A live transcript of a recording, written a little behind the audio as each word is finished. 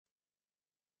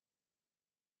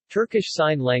Turkish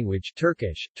Sign Language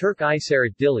Turkish, Türk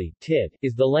İşaret Dili, TID,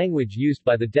 is the language used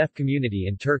by the deaf community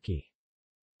in Turkey.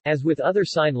 As with other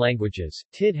sign languages,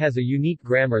 TID has a unique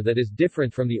grammar that is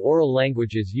different from the oral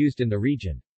languages used in the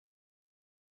region.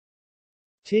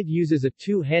 TID uses a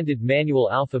two-handed manual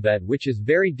alphabet which is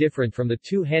very different from the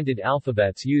two-handed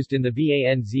alphabets used in the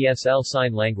BANZSL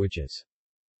sign languages.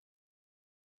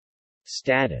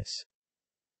 Status.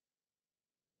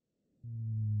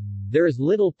 There is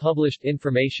little published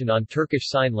information on Turkish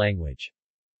Sign Language.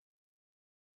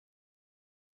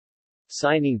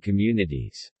 Signing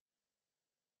communities.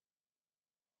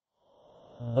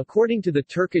 According to the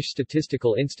Turkish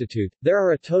Statistical Institute, there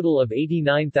are a total of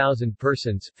 89,000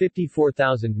 persons,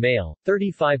 54,000 male,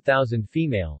 35,000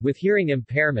 female, with hearing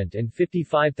impairment and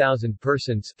 55,000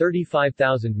 persons,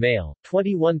 35,000 male,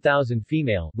 21,000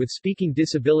 female, with speaking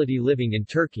disability living in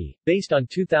Turkey, based on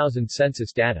 2000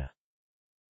 census data.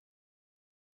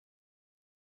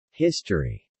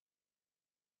 History.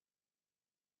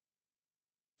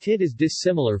 TID is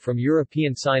dissimilar from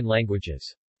European Sign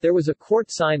Languages. There was a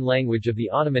court sign language of the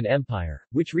Ottoman Empire,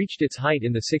 which reached its height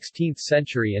in the 16th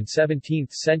century and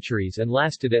 17th centuries and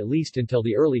lasted at least until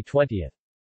the early 20th.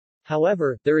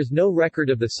 However, there is no record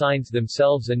of the signs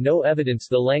themselves and no evidence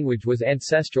the language was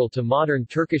ancestral to modern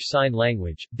Turkish Sign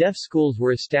Language. Deaf schools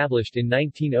were established in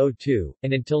 1902,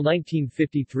 and until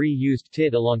 1953 used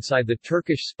TID alongside the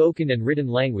Turkish spoken and written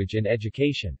language in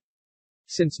education.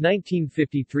 Since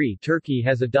 1953, Turkey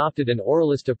has adopted an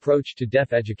oralist approach to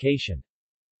deaf education.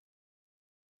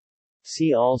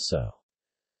 See also: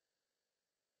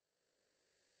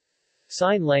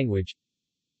 Sign language,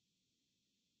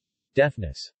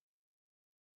 deafness.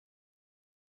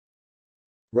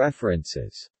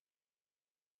 References.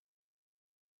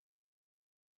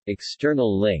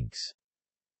 External links.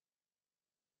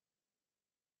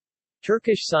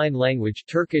 Turkish Sign Language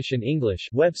Turkish and English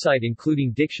website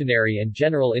including dictionary and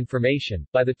general information,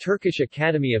 by the Turkish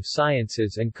Academy of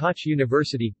Sciences and Koç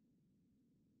University.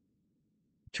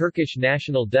 Turkish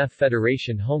National Deaf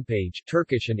Federation homepage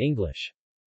Turkish and English.